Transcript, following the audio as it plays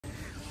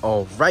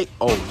All right.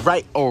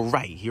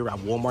 Here at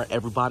Walmart,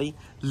 everybody.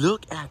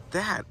 Look at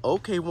that.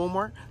 Okay,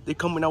 Walmart. They're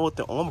coming out with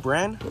their own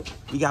brand.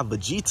 We got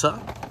Vegeta.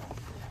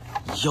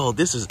 Yo,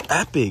 this is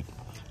epic.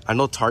 I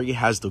know Target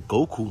has the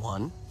Goku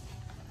one,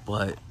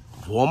 but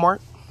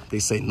Walmart, they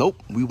say,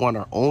 nope, we want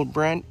our own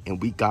brand,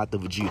 and we got the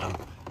Vegeta.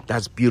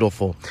 That's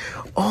beautiful.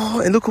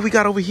 Oh, and look what we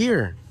got over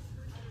here.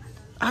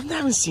 I've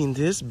never seen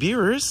this.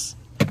 Beerus.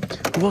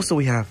 Who else do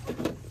we have?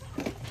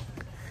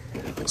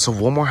 So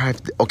Walmart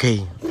have...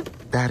 Okay,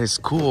 that is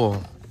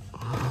cool.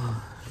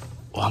 Oh,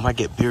 I might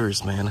get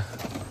Beerus, man.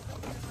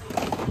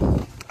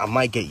 I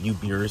might get you,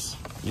 Beerus.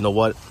 You know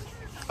what?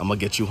 I'm gonna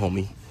get you,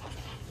 homie.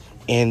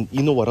 And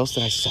you know what else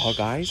that I saw,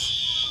 guys?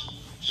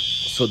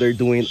 So they're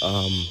doing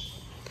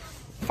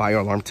fire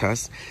alarm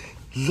tests.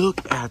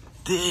 Look at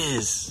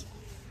this.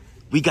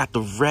 We got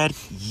the red,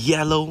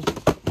 yellow,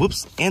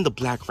 and the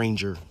Black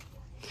Ranger.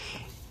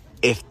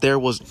 If there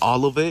was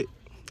all of it,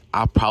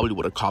 I probably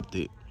would have copped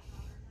it.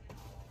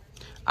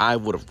 I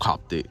would have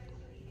copped it.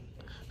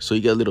 So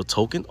you get a little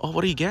token. Oh,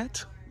 what do you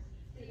get?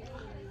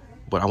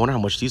 But I wonder how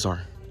much these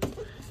are.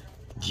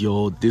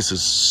 Yo, this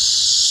is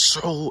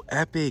so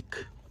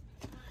epic.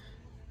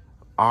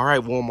 All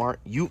right, Walmart,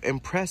 you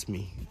impressed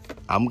me.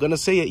 I'm gonna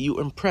say it, you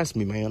impressed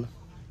me, man.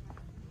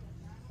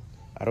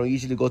 I don't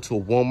usually go to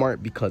a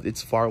Walmart because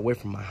it's far away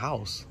from my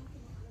house.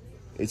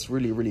 It's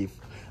really,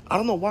 I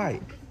don't know why.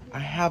 I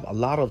have a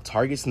lot of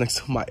Targets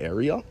next to my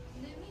area.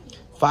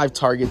 5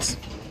 Targets,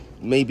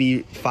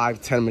 maybe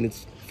 5, 10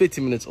 minutes,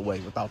 15 minutes away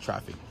without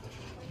traffic.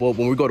 But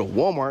when we go to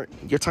Walmart,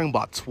 you're talking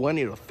about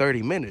 20 to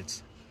 30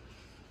 minutes.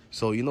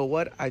 So you know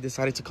what? I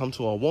decided to come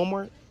to a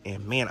Walmart,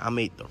 and man, I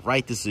made the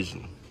right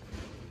decision.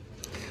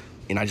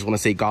 And I just want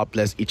to say God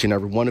bless each and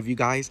every one of you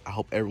guys. I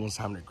hope everyone's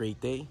having a great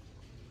day.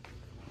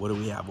 What do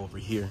we have over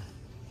here?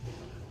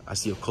 I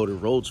see a Cody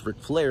Rhodes, Ric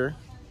Flair,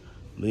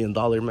 $1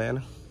 Million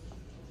Man.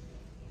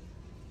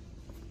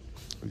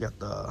 We got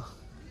the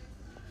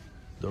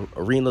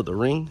Arena, the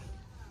Ring.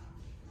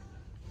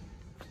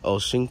 Oh,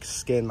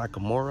 Shinsuke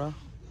Nakamura.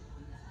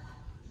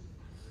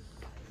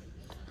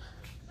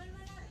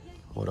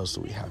 What else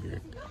do we have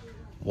here?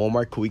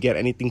 Walmart, could we get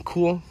anything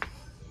cool?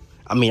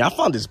 I mean, I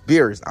found this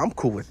Beerus. I'm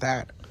cool with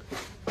that.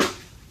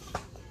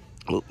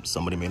 Oh,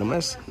 somebody made a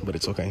mess, but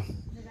it's okay.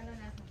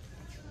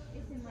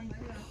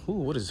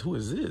 Ooh, who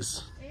is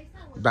this?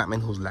 Batman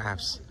Who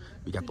Laughs.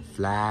 We got the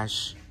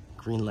Flash,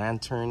 Green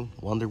Lantern,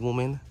 Wonder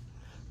Woman,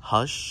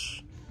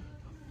 Hush.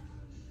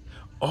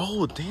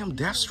 Oh, damn,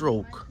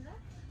 Deathstroke.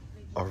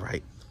 All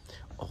right.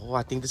 Oh,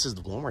 I think this is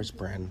the Walmart's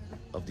brand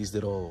of these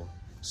little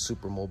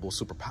super mobile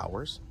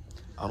superpowers.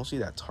 I don't see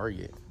that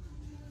Target.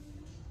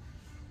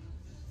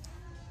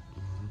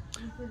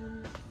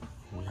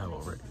 We have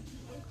already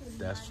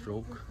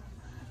Deathstroke.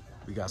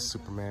 We got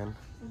Superman.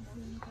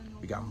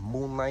 We got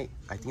Moon Knight.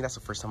 I think that's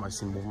the first time I've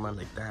seen Moon Knight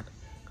like that.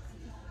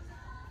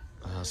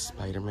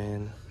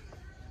 Spider-Man.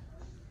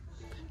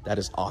 That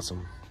is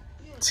awesome.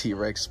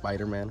 T-Rex,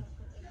 Spider-Man.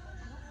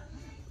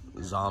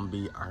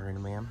 Zombie,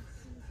 Iron Man.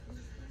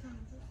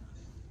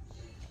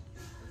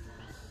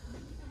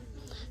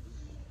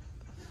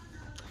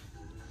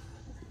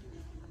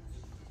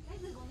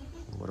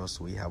 What else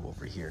do we have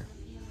over here?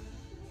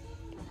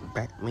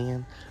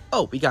 Batman.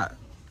 Oh, we got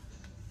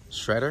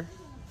Shredder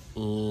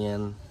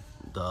and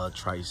the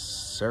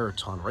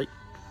Triceraton, right?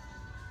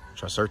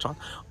 Triceraton.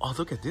 Oh,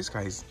 look at this,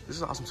 guys. This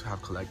is awesome to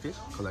have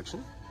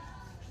collection.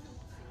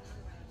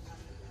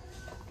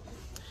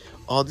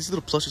 Oh, these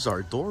little plushies are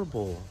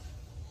adorable.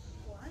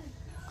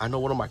 I know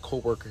one of my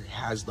coworkers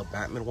has the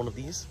Batman one of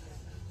these,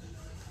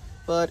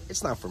 but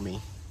it's not for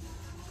me.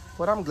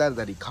 But I'm glad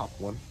that he copped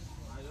one.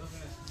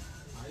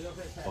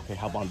 Okay,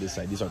 how about on this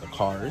side? These are the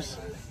cars.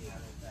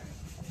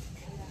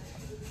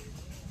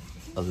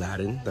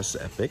 Aladdin, that's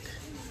epic.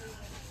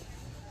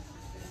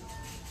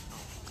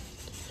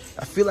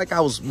 I feel like I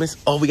was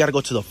missing. Oh, we gotta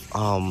go to the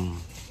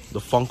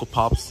Funko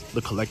Pops,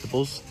 the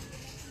collectibles.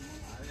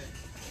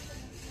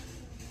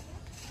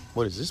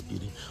 What is this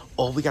beauty?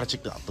 Oh, we gotta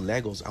check out the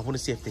Legos. I want to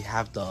see if they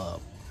have the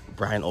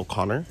Brian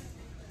O'Connor,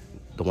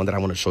 the one that I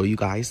want to show you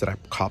guys that I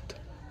copped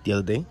the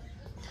other day.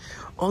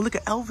 Oh, look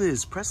at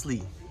Elvis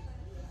Presley.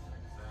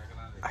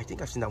 I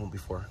think I've seen that one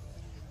before.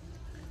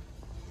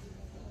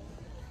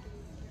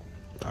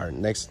 Our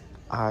next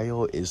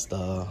aisle is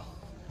the...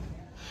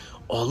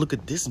 Oh, look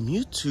at this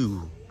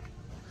Mewtwo.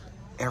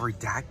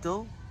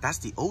 Aerodactyl? That's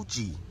the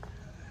OG.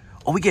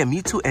 Oh, we get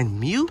Mewtwo and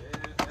Mew?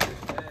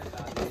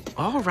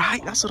 All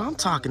right, that's what I'm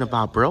talking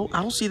about, bro.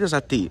 I don't see this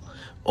at the...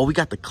 Oh, we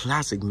got the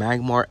classic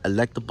Magmar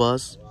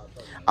Electabuzz.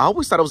 I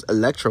always thought it was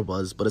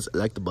Electrobuzz, but it's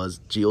Electabuzz.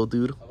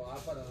 Geodude.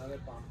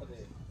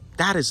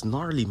 That is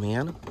gnarly,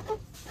 man.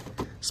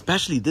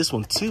 Especially this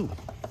one, too.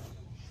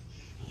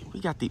 We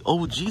got the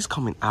OGs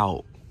coming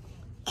out.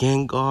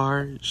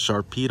 Gengar,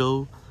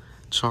 Sharpedo,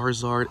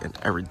 Charizard, and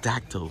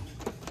Aerodactyl.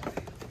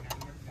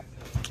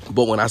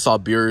 But when I saw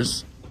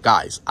Beerus,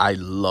 guys, I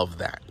love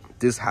that.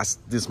 This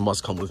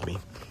must come with me.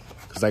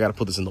 Because I got to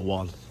put this in the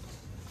wall.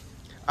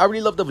 I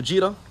really love the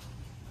Vegeta.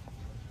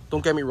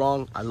 Don't get me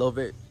wrong. I love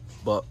it.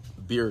 But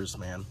Beerus,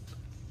 man.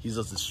 He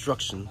does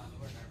destruction.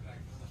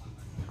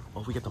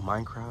 Oh, we get the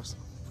Minecrafts.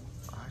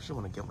 I actually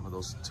want to get one of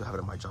those to have it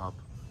in my job.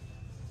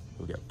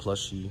 We get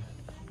plushie.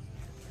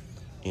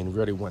 And we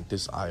already went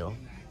this aisle.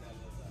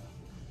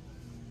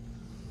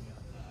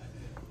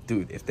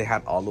 Dude, if they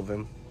had all of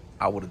them,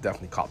 I would have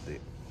definitely copped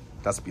it.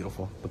 That's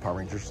beautiful, the Power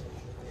Rangers.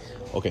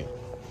 Okay,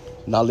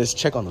 now let's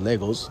check on the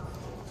Legos.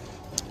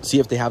 See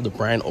if they have the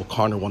Brian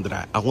O'Connor one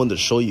that I wanted to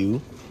show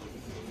you.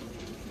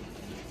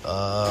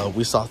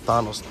 We saw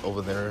Thanos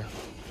over there.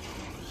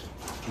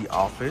 The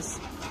Office.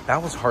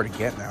 That was hard to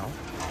get now.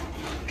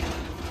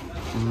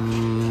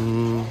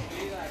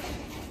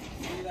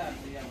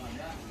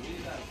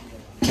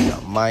 We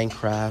got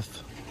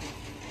Minecraft.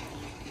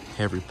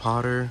 Harry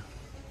Potter.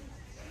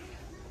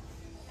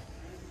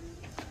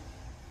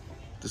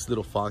 This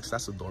little fox,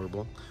 that's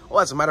adorable. Oh,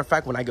 as a matter of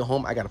fact, when I get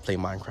home, I gotta play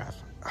Minecraft.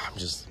 I'm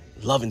just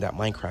loving that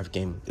Minecraft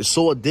game. It's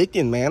so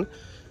addicting, man.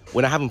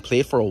 When I haven't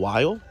played for a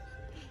while.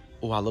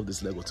 Oh, I love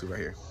this Lego too right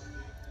here.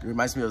 It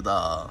reminds me of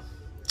the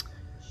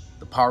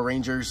Power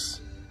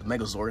Rangers, the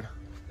Megazord.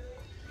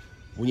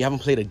 When you haven't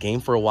played a game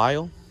for a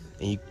while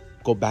and you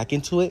go back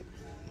into it,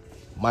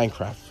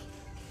 Minecraft.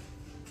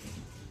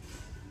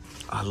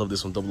 I love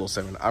this one,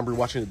 007. I'm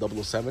rewatching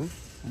the 007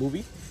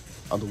 movie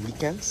on the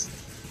weekends.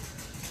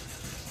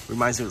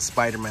 Reminds me of the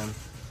Spider-Man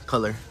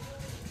color.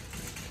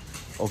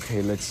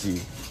 Okay, let's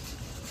see.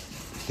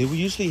 They would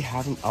usually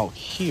have them out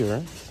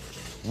here.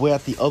 Where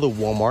at the other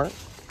Walmart,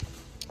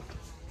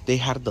 they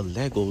had the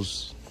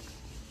Legos.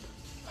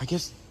 I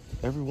guess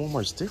every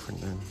Walmart's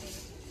different then.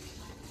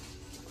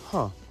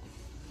 Huh.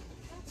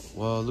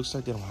 Well, it looks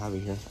like they don't have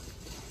it here.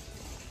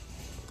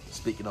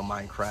 Speaking of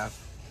Minecraft,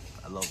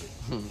 I love it.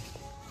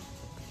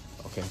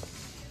 Okay.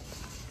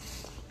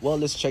 Well,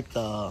 let's check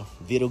the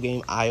video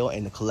game aisle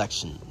and the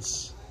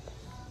collections.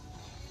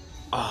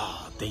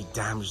 Oh, they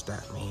damaged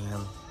that,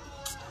 man.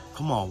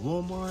 Come on,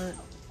 Walmart.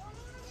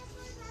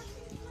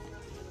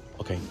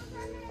 Okay.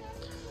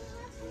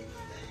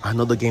 I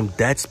know the game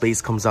Dead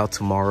Space comes out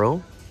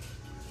tomorrow,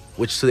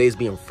 which today's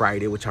being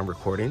Friday, which I'm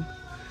recording.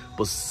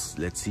 But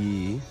let's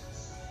see.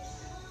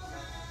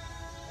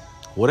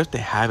 What if they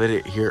have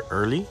it here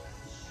early?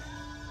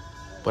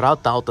 But I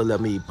doubt they'll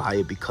let me buy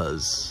it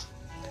because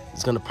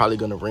it's probably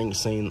gonna ring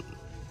saying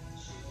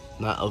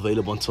not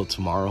available until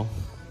tomorrow.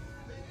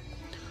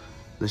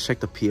 Let's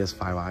check the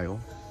PS5 aisle.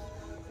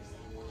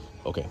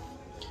 Okay,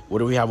 what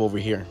do we have over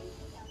here?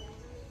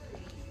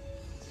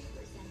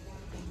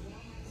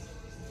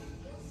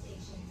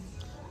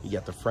 You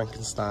got the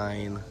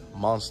Frankenstein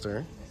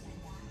monster.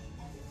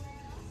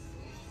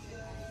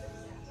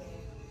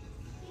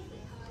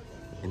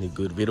 Any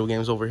good video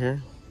games over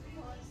here?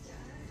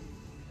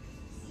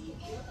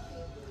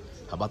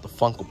 How about the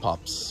Funko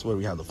Pops? Where do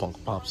we have the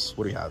Funko Pops?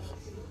 What do we have?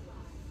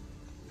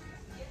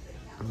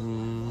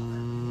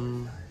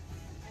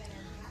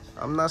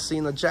 I'm not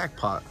seeing a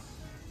jackpot.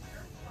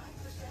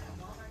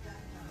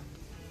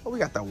 Oh, we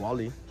got that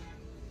Wally.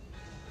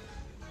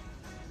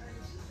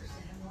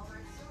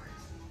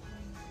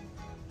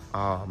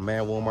 Oh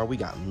man, Walmart, we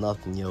got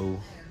nothing, yo.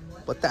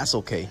 But that's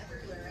okay.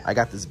 I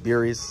got this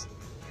Beerus.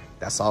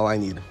 That's all I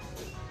need.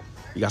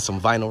 You got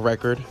some vinyl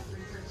record.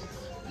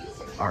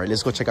 All right,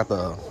 let's go check out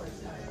the...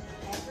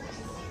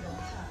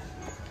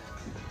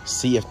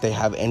 See if they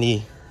have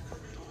anything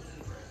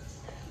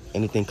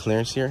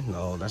clearance here.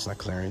 No, that's not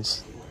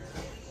clearance.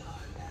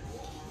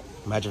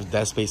 Imagine if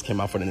Dead Space came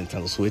out for the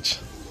Nintendo Switch.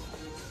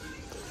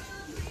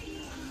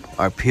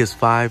 Our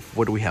PS5,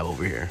 what do we have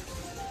over here?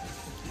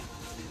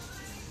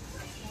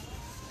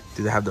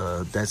 Do they have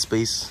the Dead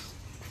Space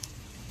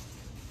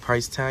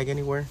price tag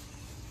anywhere?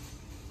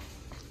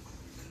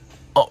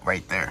 Oh,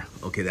 right there.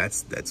 Okay,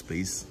 that's Dead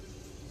Space.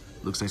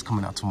 Looks like it's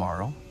coming out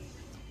tomorrow.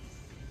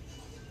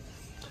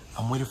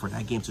 I'm waiting for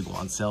that game to go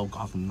on sale,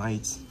 Gotham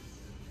Knights.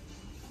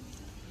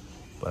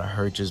 But I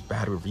heard just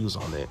bad reviews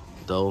on it.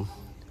 Though,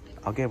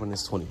 I'll give it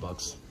this 20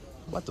 bucks.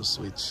 How about the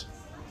Switch?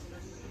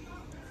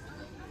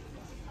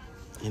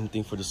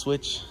 Anything for the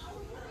Switch?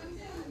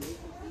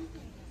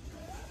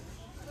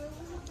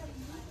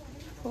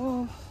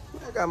 Oh,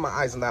 I got my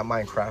eyes on that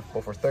Minecraft,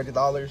 but for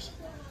 $30,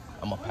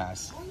 I'm gonna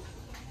pass.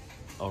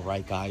 All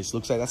right, guys,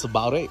 looks like that's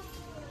about it.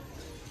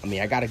 I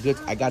mean, I got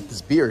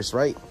this Beerus,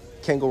 right?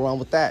 Can't go wrong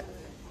with that.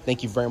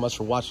 Thank you very much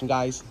for watching,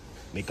 guys.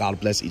 May God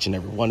bless each and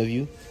every one of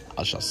you.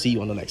 I shall see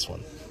you on the next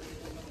one.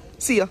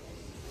 See ya.